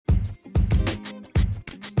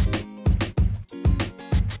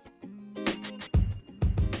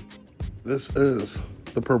This is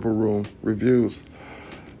the Purple Room Reviews,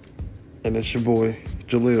 and it's your boy,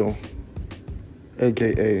 Jaleel,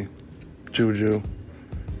 a.k.a. Juju,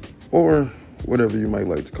 or whatever you might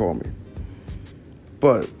like to call me.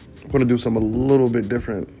 But I'm going to do something a little bit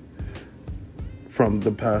different from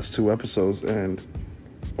the past two episodes, and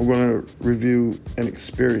I'm going to review an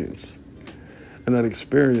experience. And that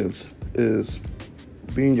experience is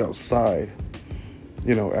being outside,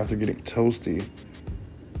 after getting toasty,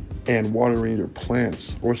 and watering your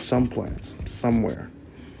plants, or some plants, somewhere,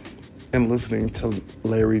 and listening to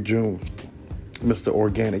Larry June, Mr.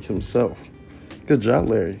 Organic himself. Good job,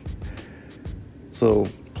 Larry. So,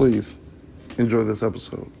 please, enjoy this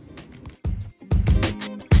episode.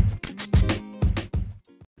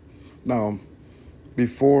 Now,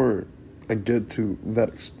 before I get to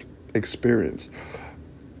that experience,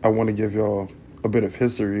 I want to give y'all a bit of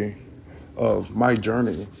history of my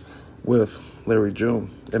journey with Larry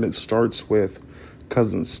June. And it starts with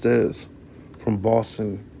Cousin Stiz from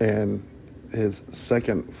Boston and his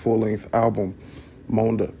second full-length album,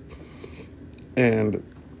 Monda. And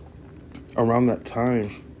around that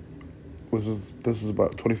time, this is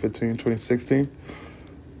about 2015, 2016,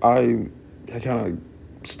 I kind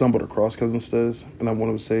of stumbled across Cousin Stiz, and I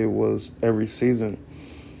want to say it was Every Season.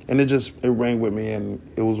 And it rang with me, and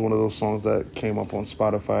it was one of those songs that came up on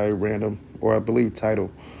Spotify random, or I believe Tidal,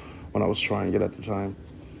 when I was trying it at the time.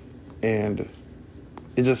 And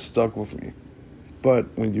it just stuck with me. But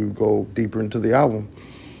when you go deeper into the album,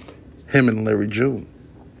 him and Larry June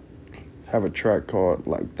have a track called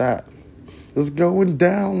Like That. It's going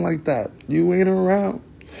down like that. You ain't around,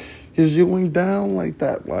 'cause you ain't down like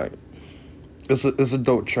that. Like, it's a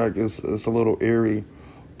dope track. It's a little eerie,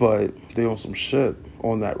 but they on some shit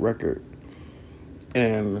on that record.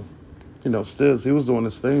 And, Stiz, he was doing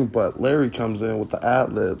his thing, but Larry comes in with the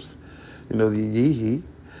ad-libs, the yee-hee,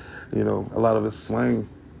 a lot of his slang.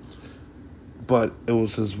 But it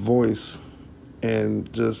was his voice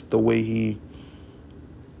and just the way he,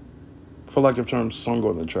 for lack of terms, sung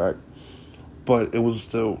on the track. But it was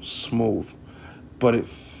still smooth. But it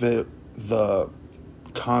fit the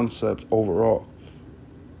concept overall.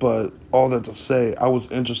 But all that to say, I was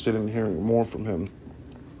interested in hearing more from him.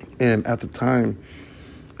 And at the time,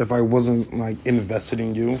 if I wasn't invested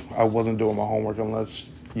in you, I wasn't doing my homework unless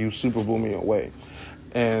you super blew me away.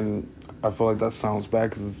 And I feel like that sounds bad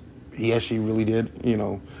because he actually really did,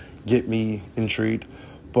 get me intrigued.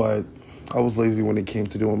 But I was lazy when it came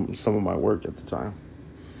to doing some of my work at the time.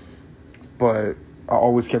 But I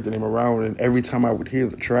always kept the name around, and every time I would hear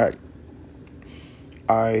the track,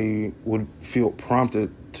 I would feel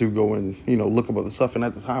prompted to go and, look up other stuff. And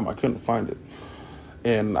at the time, I couldn't find it.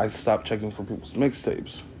 And I stopped checking for people's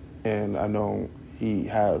mixtapes. And I know he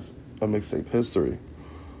has a mixtape history.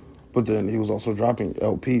 But then he was also dropping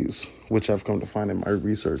LPs, which I've come to find in my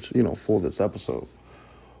research, for this episode.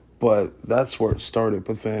 But that's where it started.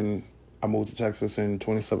 But then I moved to Texas in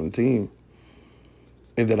 2017.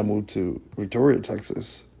 And then I moved to Victoria,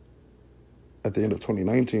 Texas at the end of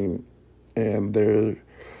 2019. And there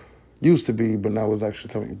used to be, but now it's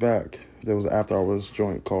actually coming back, there was an after-hours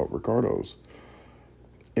joint called Ricardo's.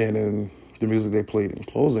 And in the music they played in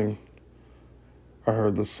closing, I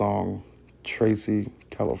heard the song Tracy,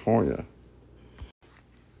 California.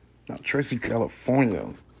 Now, Tracy,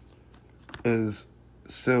 California is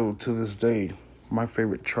still, to this day, my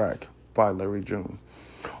favorite track by Larry June.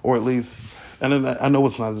 Or at least, and I know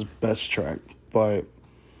it's not his best track, but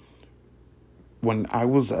when I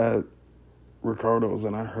was at Ricardo's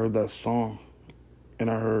and I heard that song, and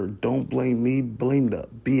I heard Don't Blame Me, Blame the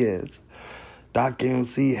Bitch, Doc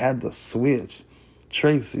MC had the switch,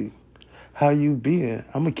 Tracy, how you been?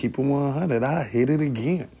 I'm going to keep it 100. I hit it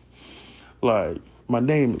again. Like, my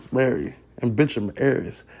name is Larry, and bitch, I'm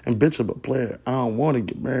Aries, and bitch, I'm a player. I don't want to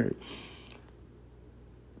get married.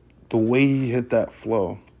 The way he hit that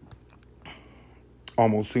flow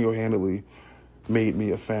almost single-handedly made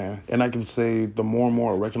me a fan. And I can say the more and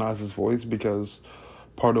more I recognize his voice, because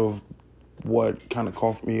part of what kind of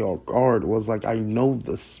caught me off guard was I know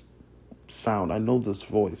this sound, I know this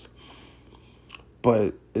voice,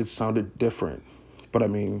 but it sounded different. But I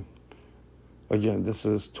mean, again, this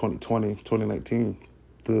is 2020, 2019.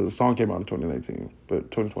 The song came out in 2019,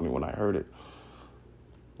 but 2020 when I heard it.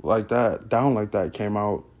 Like That, Down Like That came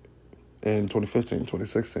out in 2015,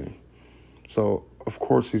 2016. So, of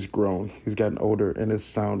course, he's grown. He's gotten older, and his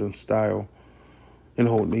sound and style and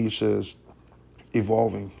whole niche is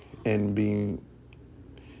evolving and being,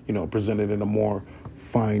 presented in a more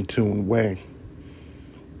fine-tuned way.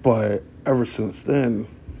 But ever since then,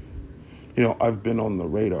 I've been on the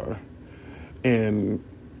radar. And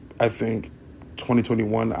I think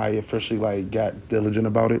 2021, I officially like got diligent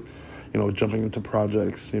about it, jumping into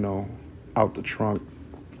projects, out the trunk.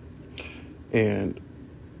 And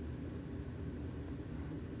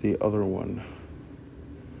the other one,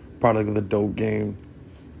 Product of the Dope Game,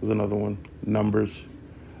 was another one. Numbers,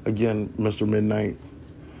 again, Mr. Midnight,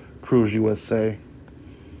 Cruise USA.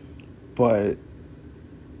 But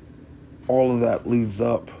all of that leads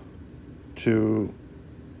up to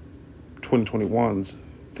 2021's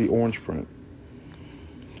The Orange Print.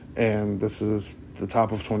 And this is the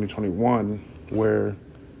top of 2021 where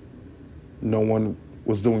no one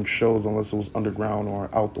was doing shows unless it was underground or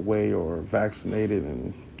out the way or vaccinated,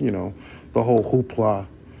 and, the whole hoopla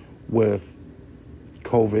with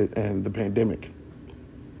COVID and the pandemic.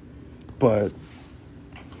 But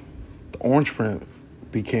the Orange Print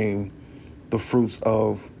became the fruits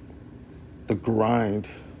of the grind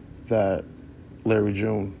that Larry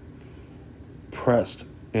June pressed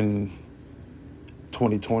in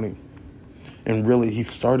 2020. And really, he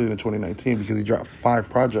started in 2019 because he dropped 5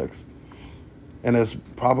 projects. And that's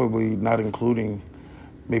probably not including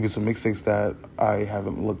maybe some mixtapes that I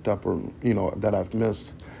haven't looked up or, that I've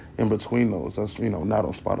missed in between those. That's, not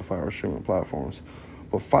on Spotify or streaming platforms.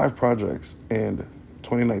 But 5 projects in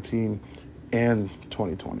 2019 and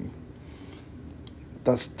 2020.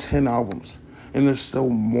 That's 10 albums. And there's still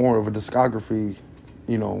more of a discography,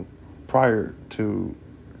 prior to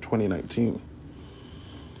 2019.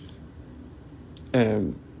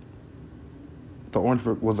 And the Orange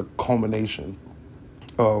Book was a culmination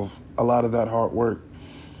of a lot of that hard work.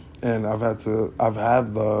 And I've had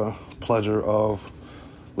the pleasure of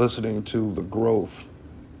listening to the growth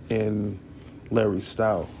in Larry's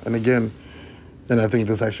style. And again, and I think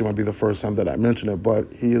this actually might be the first time that I mention it,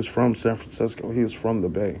 but he is from San Francisco. He is from the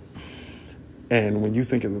Bay. And when you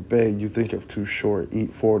think of the Bay, you think of Too Short,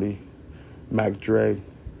 Eat 40, Mac Dre,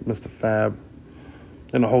 Mr. Fab,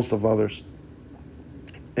 and a host of others.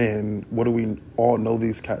 And what do we all know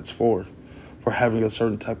these cats for? For having a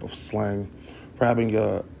certain type of slang, for having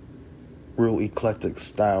a real eclectic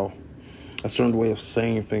style, a certain way of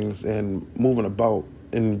saying things and moving about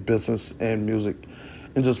in business and music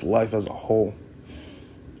and just life as a whole.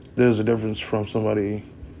 There's a difference from somebody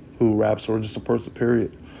who raps or just a person,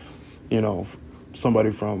 period.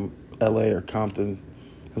 Somebody from LA or Compton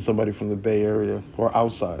and somebody from the Bay Area or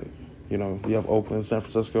outside. You have Oakland, San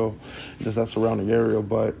Francisco, just that surrounding area.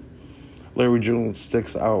 But Larry June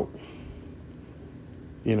sticks out,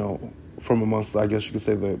 from amongst, I guess you could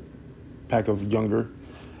say, the pack of younger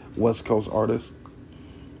West Coast artists.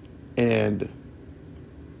 And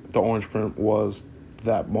the Orange Print was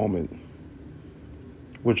that moment,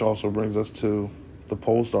 which also brings us to the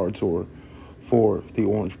Polestar tour for the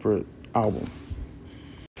Orange Print album.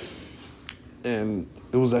 And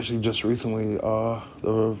it was actually just recently,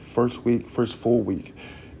 the first full week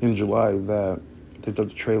in July, that they did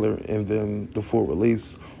the trailer and then the full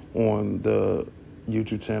release on the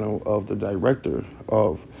YouTube channel of the director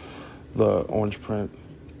of the Orange Print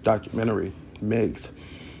documentary, Miggs.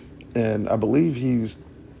 And I believe he's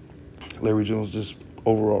Larry June's just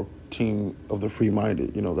overall team of the Free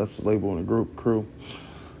Minded. That's the label and the group crew.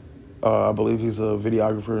 I believe he's a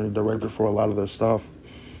videographer and director for a lot of their stuff.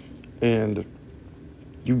 And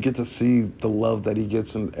you get to see the love that he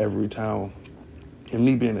gets in every town. And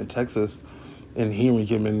me being in Texas and hearing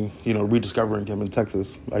him and, rediscovering him in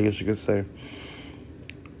Texas, I guess you could say,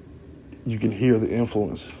 you can hear the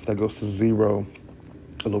influence that goes to Zero,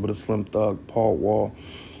 a little bit of Slim Thug, Paul Wall,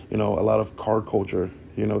 a lot of car culture,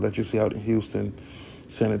 that you see out in Houston,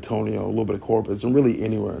 San Antonio, a little bit of Corpus, and really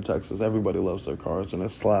anywhere in Texas. Everybody loves their cars and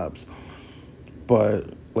it slaps.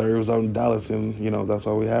 But Larry was out in Dallas, and, that's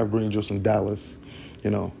why we have Green Juice in Dallas.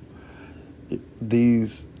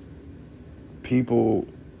 These people,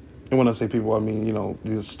 and when I say people, I mean,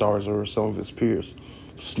 these stars are some of his peers.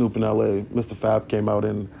 Snoop in L.A., Mr. Fab came out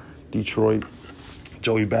in Detroit,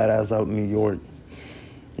 Joey Badass out in New York,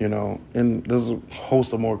 and there's a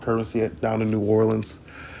host of more currency down in New Orleans.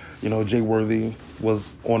 Jay Worthy was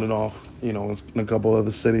on and off, in a couple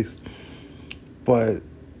other cities. But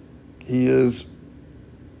he is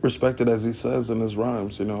respected, as he says in his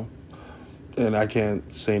rhymes, And I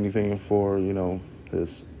can't say anything for,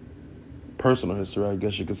 his personal history, I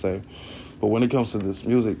guess you could say. But when it comes to this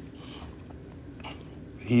music,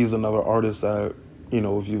 he's another artist that,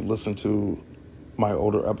 if you listen to my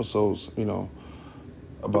older episodes,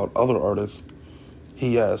 about other artists,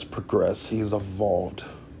 he has progressed, he has evolved,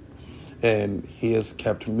 and he has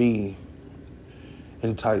kept me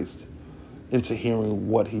enticed into hearing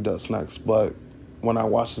what he does next. But when I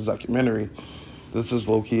watched this documentary, this is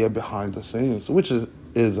low-key a behind the scenes, which is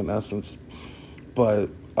in essence.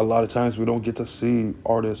 But a lot of times we don't get to see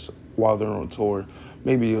artists while they're on tour.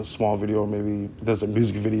 Maybe a small video, maybe there's a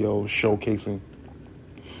music video showcasing,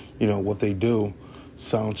 what they do,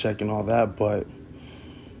 sound check and all that. But,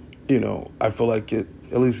 I feel like it,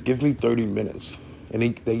 at least give me 30 minutes. And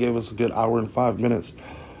they gave us a good hour and 5 minutes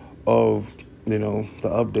of, the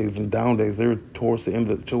up days and down days. They're towards the end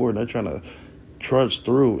of the tour and they're trying to trudge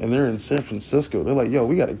through. And they're in San Francisco. They're like, yo,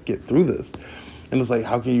 we got to get through this. And it's like,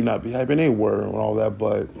 how can you not be happy? And they were and all that,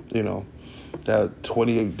 but, they had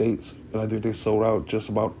 28 dates. And I think they sold out just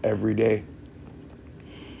about every day.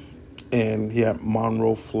 And he had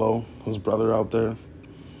Monroe Flo, his brother, out there.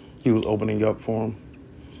 He was opening up for him.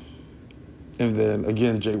 And then,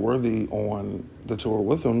 again, Jay Worthy on the tour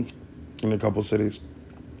with him in a couple cities.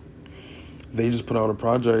 They just put out a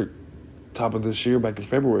project top of this year, back in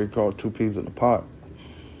February, called Two Peas in a Pot.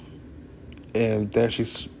 And they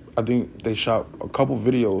actually, I think they shot a couple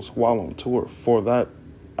videos while on tour for that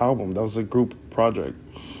album. That was a group project.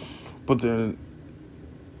 But then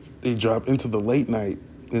they dropped Into the Late Night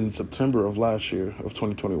in September of last year, of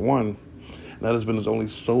 2021. And that has been his only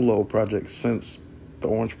solo project since The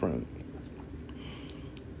Orange Print.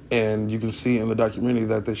 And you can see in the documentary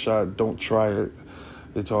that they shot Don't Try It.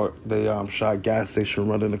 They shot Gas Station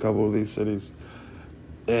Run in a couple of these cities.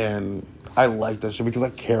 And I like that shit because I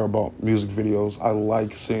care about music videos. I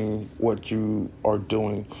like seeing what you are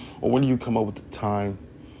doing or when you come up with the time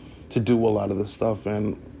to do a lot of this stuff.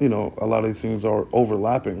 And, a lot of these things are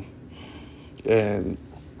overlapping. And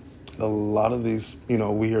a lot of these,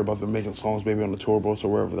 we hear about them making songs maybe on the tour bus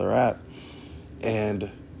or wherever they're at.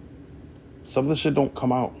 And some of the shit don't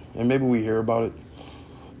come out. And maybe we hear about it.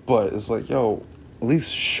 But it's like, yo, at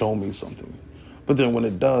least show me something. But then when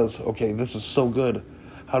it does, okay, this is so good.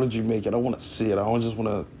 How did you make it? I want to see it. I don't just want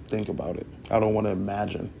to think about it. I don't want to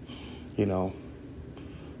imagine,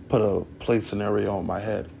 put a play scenario in my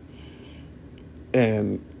head.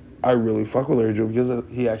 And I really fuck with Larry June because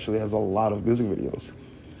he actually has a lot of music videos.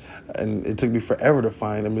 And it took me forever to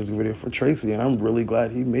find a music video for Tracy, and I'm really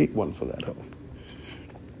glad he made one for that hoe.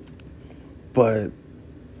 But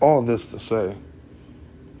all this to say,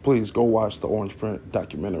 please go watch the Orange Print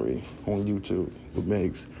documentary on YouTube with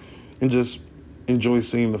Megs and just enjoy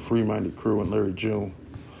seeing the Free-Minded Crew and Larry June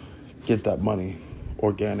get that money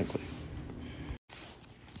organically.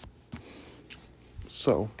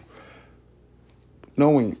 So,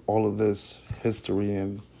 knowing all of this history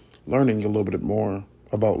and learning a little bit more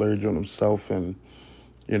about Larry June himself and,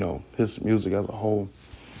 his music as a whole,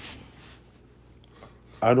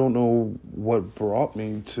 I don't know what brought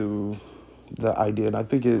me to the idea, and I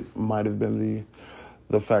think it might have been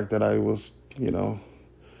the fact that I was,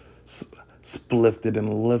 spliffed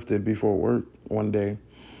and lifted before work one day.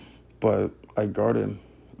 But I garden,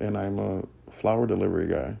 and I'm a flower delivery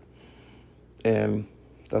guy. And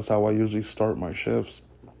that's how I usually start my shifts.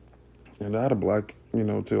 And I had a black,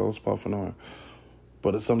 too. I was puffing on.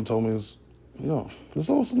 But if something told me, there's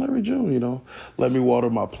also Larry June, let me water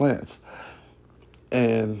my plants.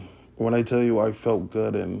 And when I tell you I felt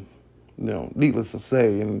good and, needless to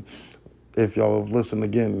say, and if y'all have listened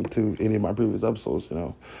again to any of my previous episodes,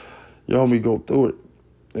 y'all help me go through it.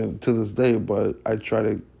 And to this day, but I try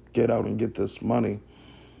to get out and get this money.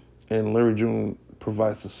 And Larry June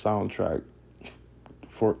provides the soundtrack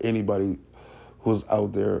for anybody who's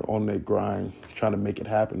out there on their grind, trying to make it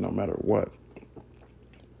happen no matter what.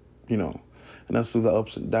 And that's through the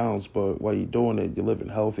ups and downs, but while you're doing it, you're living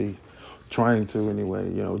healthy, trying to anyway,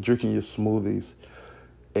 drinking your smoothies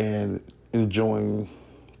and enjoying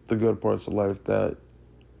the good parts of life that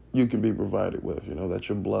you can be provided with, that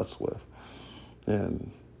you're blessed with. And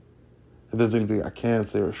if there's anything I can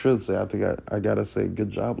say or should say, I think I got to say good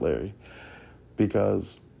job, Larry,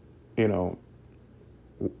 because,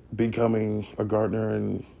 becoming a gardener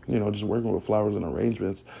and, just working with flowers and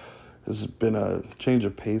arrangements has been a change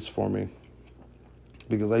of pace for me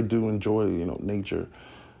because I do enjoy, nature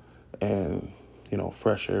and,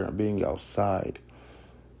 fresh air and being outside.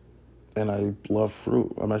 And I love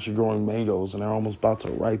fruit. I'm actually growing mangoes and they're almost about to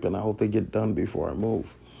ripen. I hope they get done before I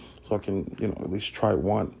move so I can, at least try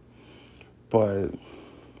one. But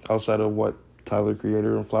outside of what Tyler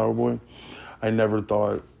Creator and Flower Boy, I never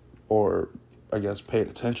thought, or I guess paid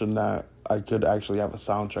attention that I could actually have a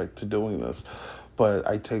soundtrack to doing this. But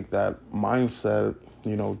I take that mindset,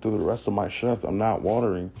 through the rest of my shift. I'm not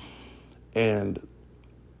watering. And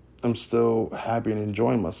I'm still happy and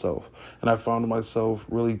enjoying myself. And I found myself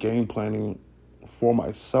really game planning for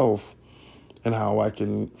myself and how I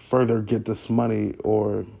can further get this money,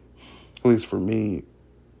 or at least for me,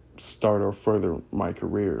 start or further my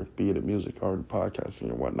career, be it in music or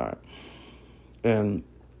podcasting or whatnot. And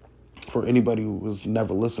for anybody who has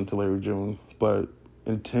never listened to Larry June, but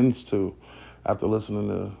intends to after listening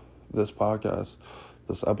to this podcast,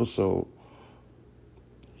 this episode,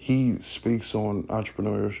 he speaks on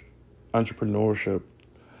entrepreneurship,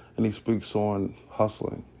 and he speaks on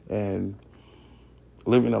hustling and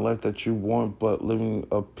living a life that you want, but living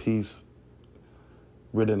a peace-ridden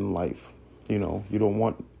life. You know, you don't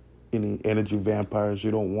want any energy vampires.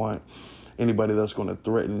 You don't want anybody that's going to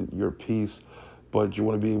threaten your peace, but you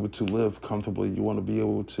want to be able to live comfortably. You want to be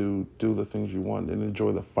able to do the things you want and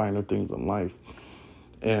enjoy the finer things in life.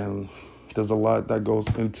 And there's a lot that goes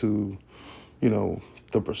into,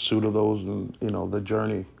 the pursuit of those and, the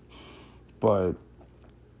journey. But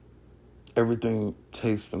everything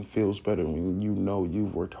tastes and feels better when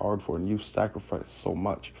you've worked hard for it and you've sacrificed so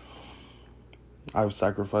much. I've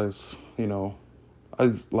sacrificed,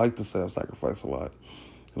 I like to say I've sacrificed a lot.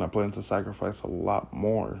 And I plan to sacrifice a lot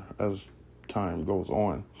more as time goes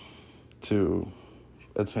on to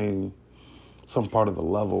attain some part of the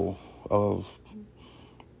level of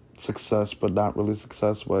success, but not really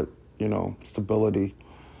success, but, stability.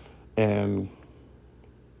 And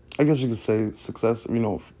I guess you could say success,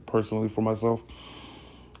 personally for myself.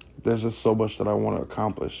 There's just so much that I want to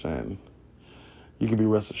accomplish, and you can be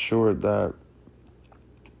rest assured that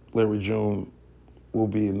Larry June will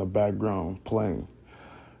be in the background playing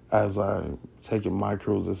as I'm taking my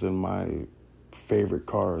cruises in my favorite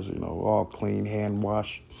cars, all clean, hand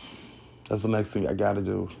wash. That's the next thing I got to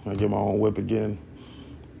do. I get my own whip again.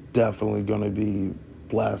 Definitely going to be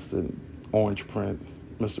blasting Orange Print,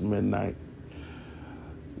 Mr. Midnight,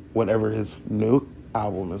 whatever his new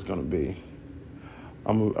album is going to be.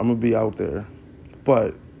 I'm going to be out there.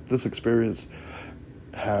 But this experience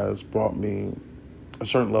has brought me a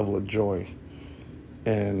certain level of joy.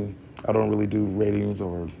 And I don't really do ratings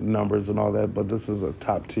or numbers and all that, but this is a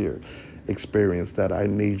top tier experience that I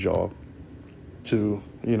need y'all to,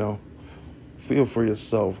 feel for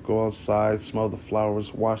yourself. Go outside, smell the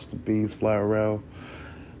flowers, watch the bees fly around,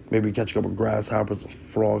 maybe catch a couple grasshoppers and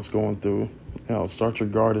frogs going through. Start your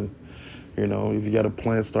garden. If you got a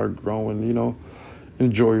plant, start growing,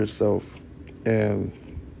 enjoy yourself and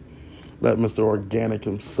let Mr. Organic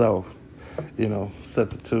himself,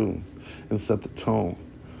 set the tune and set the tone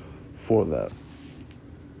for that.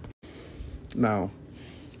 Now,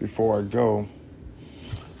 before I go,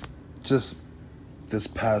 just this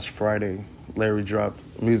past Friday, Larry dropped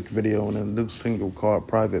a music video and a new single called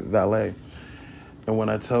Private Valet. And when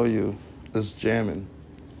I tell you it's jamming,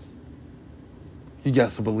 you got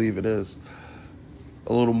to believe it is.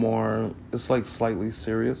 A little more, it's like slightly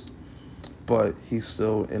serious, but he's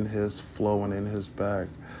still in his flow and in his bag.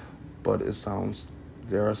 But it sounds,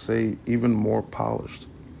 dare I say, even more polished.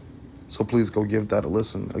 So please go give that a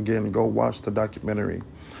listen. Again, go watch the documentary.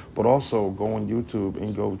 But also go on YouTube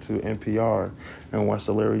and go to NPR and watch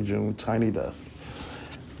the Larry June Tiny Desk.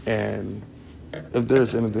 And if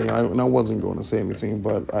there's anything, and I wasn't going to say anything,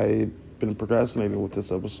 but I've been procrastinating with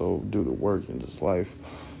this episode due to work and just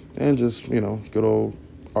life. And just, good old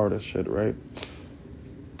artist shit, right?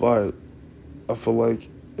 But I feel like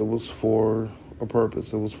it was for a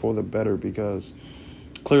purpose. It was for the better because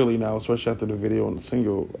clearly now, especially after the video and the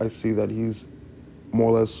single, I see that he's more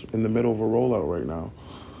or less in the middle of a rollout right now.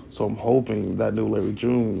 So I'm hoping that new Larry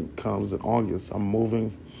June comes in August. I'm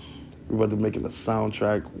moving. We're about to make it a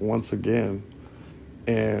soundtrack once again.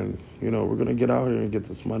 And, we're going to get out here and get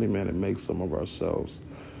this money, man, and make some of ourselves.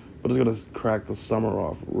 But it's going to crack the summer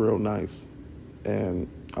off real nice. And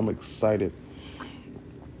I'm excited.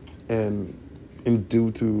 And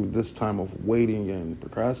due to this time of waiting and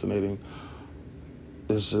procrastinating,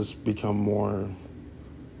 it's just become more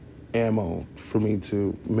ammo for me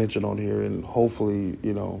to mention on here and hopefully,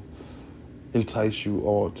 entice you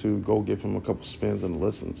all to go give him a couple spins and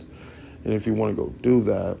listens. And if you want to go do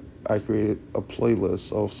that, I created a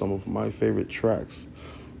playlist of some of my favorite tracks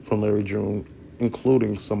from Larry June,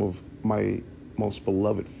 including some of my most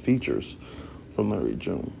beloved features from Larry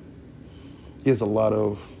June. He has a lot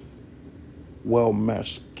of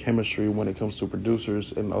well-matched chemistry when it comes to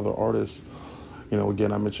producers and other artists.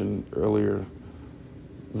 Again, I mentioned earlier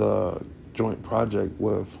the joint project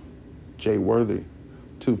with Jay Worthy,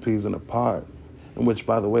 2 Peas in a Pod, in which,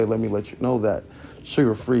 by the way, let me let you know that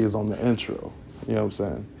Sugar Free is on the intro. You know what I'm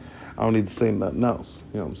saying? I don't need to say nothing else.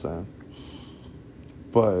 You know what I'm saying?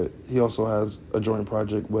 But he also has a joint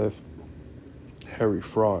project with Harry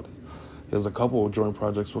Fraud. He has a couple of joint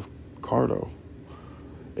projects with Cardo.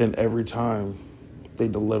 And every time they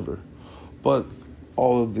deliver. But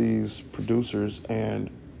all of these producers and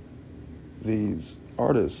these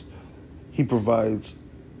artists, he provides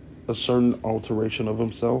a certain alteration of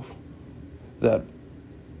himself that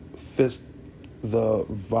fits the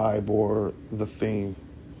vibe or the theme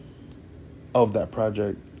of that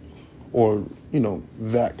project, or,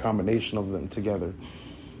 that combination of them together.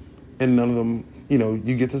 And none of them,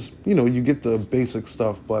 you get this, you get the basic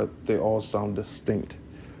stuff, but they all sound distinct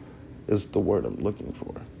is the word I'm looking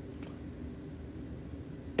for.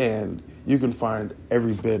 And you can find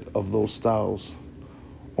every bit of those styles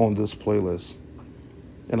on this playlist.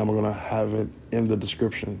 And I'm going to have it in the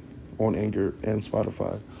description on Anchor and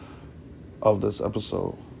Spotify of this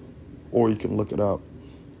episode. Or you can look it up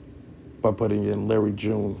by putting in Larry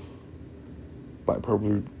June by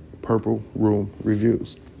Purple Room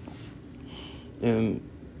Reviews. And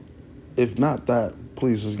if not that,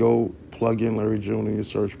 please just go plug in Larry June in your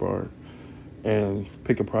search bar and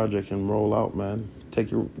pick a project and roll out, man. Take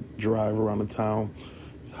your drive around the town,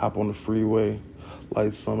 hop on the freeway,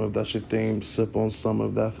 light some if that's your theme, sip on some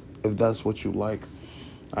if that's what you like.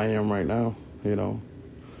 I am right now,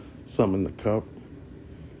 something in the cup.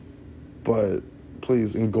 But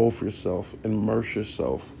please engulf yourself, immerse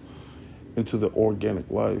yourself into the organic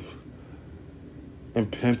life and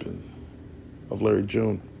pimping of Larry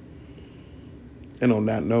June. And on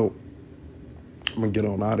that note, I'm going to get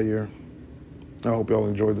on out of here. I hope y'all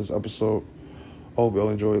enjoyed this episode. I hope y'all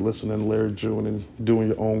enjoyed listening to Larry June and doing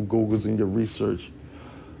your own Googles and your research.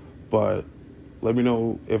 But let me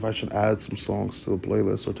know if I should add some songs to the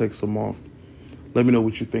playlist or take some off. Let me know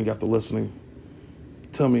what you think after listening.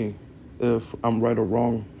 Tell me if I'm right or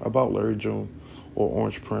wrong about Larry June or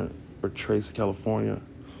Orange Print or Trace California.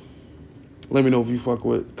 Let me know if you fuck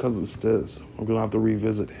with Cousin Stiz. I'm going to have to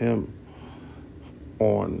revisit him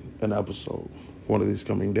on an episode one of these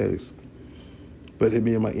coming days. But hit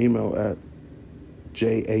me in my email at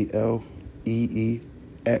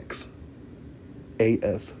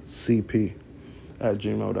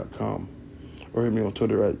jaleexascp@gmail.com, or hit me on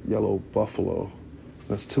Twitter at Yellow Buffalo.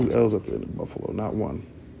 That's 2 L's at the end of Buffalo, not one,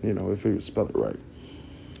 if you spell it right.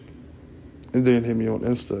 And then hit me on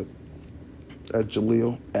Insta at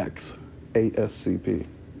JaleelXASCP.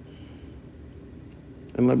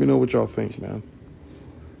 And let me know what y'all think, man.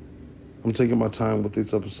 I'm taking my time with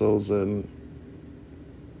these episodes, and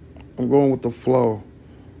I'm going with the flow,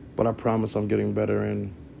 but I promise I'm getting better,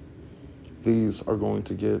 and these are going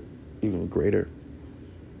to get even greater.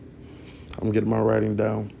 I'm getting my writing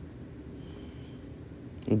down.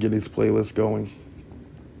 I'm getting these playlists going.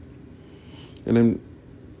 And then,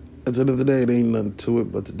 at the end of the day, it ain't nothing to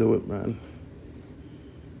it but to do it, man.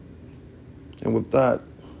 And with that,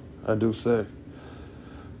 I do say,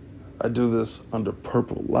 I do this under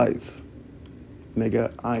purple lights.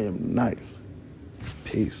 Nigga, I am nice.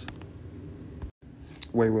 Peace.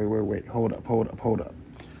 Wait. Hold up.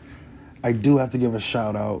 I do have to give a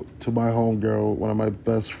shout out to my homegirl, one of my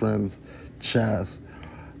best friends, Chaz.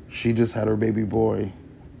 She just had her baby boy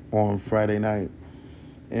on Friday night,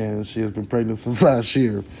 and she has been pregnant since last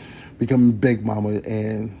year, becoming big mama,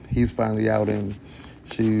 and he's finally out, and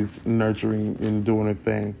she's nurturing and doing her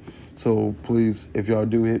thing. So please, if y'all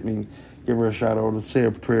do hit me, give her a shout out or say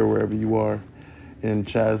a prayer wherever you are. And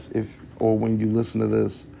Chaz, when you listen to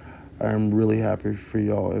this, I'm really happy for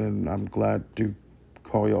y'all, and I'm glad to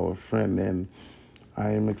call y'all a friend, and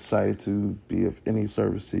I am excited to be of any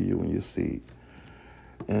service to you and your seed.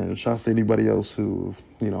 And shout out to anybody else who,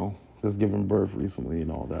 has given birth recently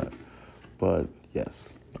and all that. But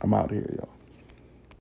yes, I'm out here, y'all.